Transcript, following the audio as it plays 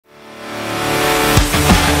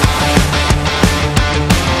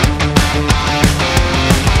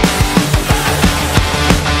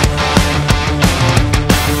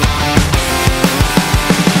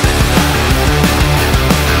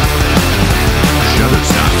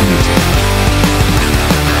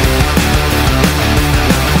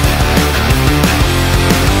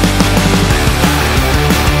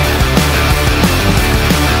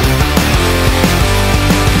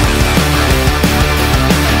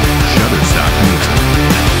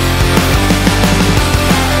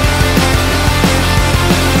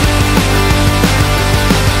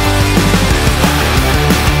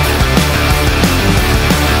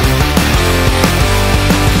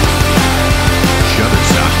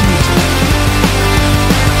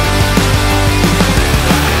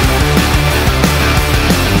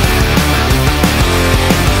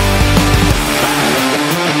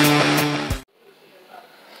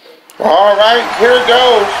here it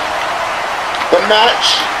goes. The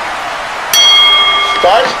match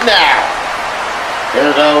starts now. Here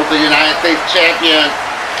goes the United States champion.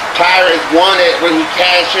 Tyrus won it when he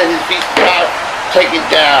cashed in his feet out. Take it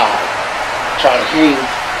down. Try to hang.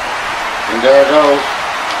 And there it goes.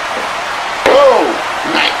 Oh,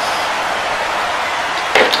 nice.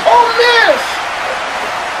 Oh, miss.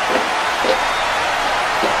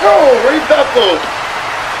 Oh, rebuckled.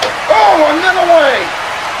 Oh, another way.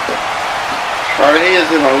 Charlie is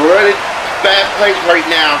in a really bad place right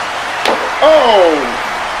now. Oh.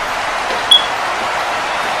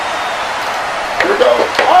 Here we go.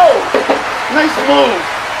 Oh, nice move.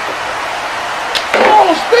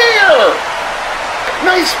 Oh, spear.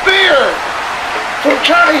 Nice spear from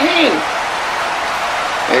Charlie Heen.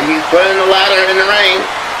 And he's putting the ladder in the ring.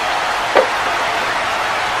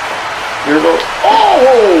 Here we go.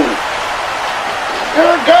 Oh!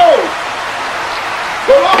 Here it goes.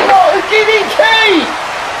 Oh, it's DDT!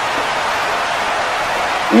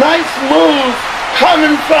 Nice move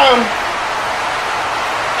coming from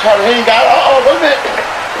Charlie Heen. Got it. Oh, wait a minute.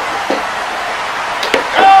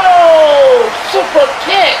 Oh! Super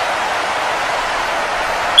kick!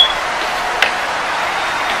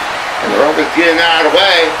 And the rope is getting out of the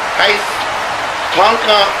way. Nice.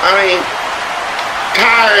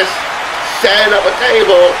 Tyrus setting up a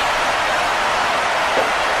table.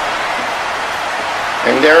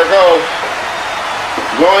 And there it goes.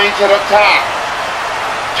 Going to the top.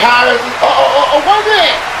 Tyrus, wait a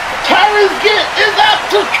minute. Tyrus is up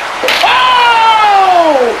to,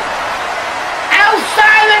 oh!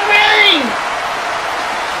 Outside the ring.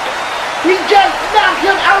 He just knocked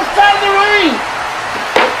him outside the ring.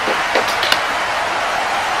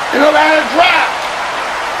 And the ladder dropped.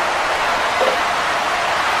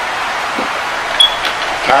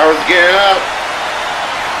 Tyrus getting up.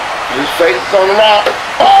 His face is on the rock.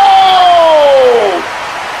 Oh!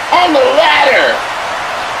 On the ladder.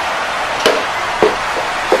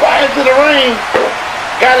 Slide into the ring.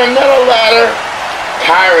 Got another ladder.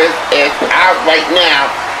 Tyrus is out right now.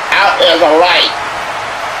 Out as a light.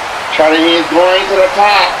 Charlie is going to the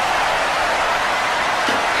top.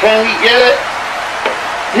 Can he get it?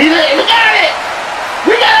 He got it!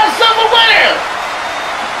 We got ourselves a winner!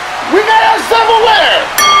 We got ourselves a winner!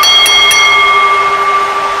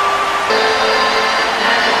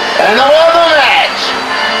 And no other match.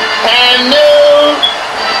 And new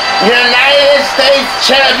United States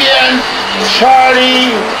champion,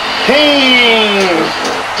 Charlie Heen.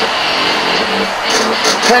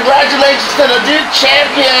 Congratulations to the new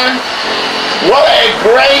champion. What a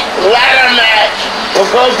great ladder match will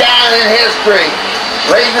go down in history.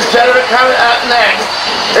 Ladies and gentlemen, coming up next,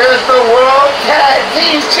 here's the World Tag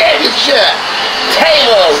Team Championship.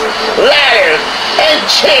 Tables, ladders, and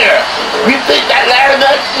chairs. You think that ladder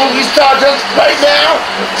match will be started just right now?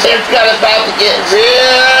 It's about to get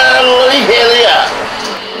really hilly up.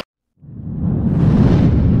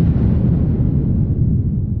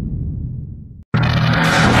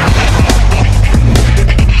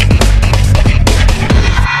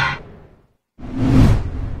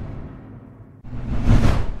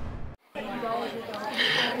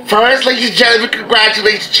 First, ladies and gentlemen,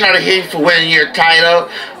 congratulations, Charlie Heen, for winning your title.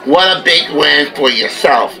 What a big win for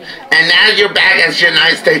yourself. And now you're back as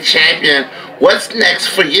United States champion. What's next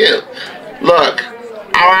for you? Look,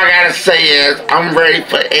 all I gotta say is I'm ready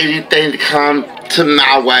for anything to come to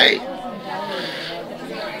my way.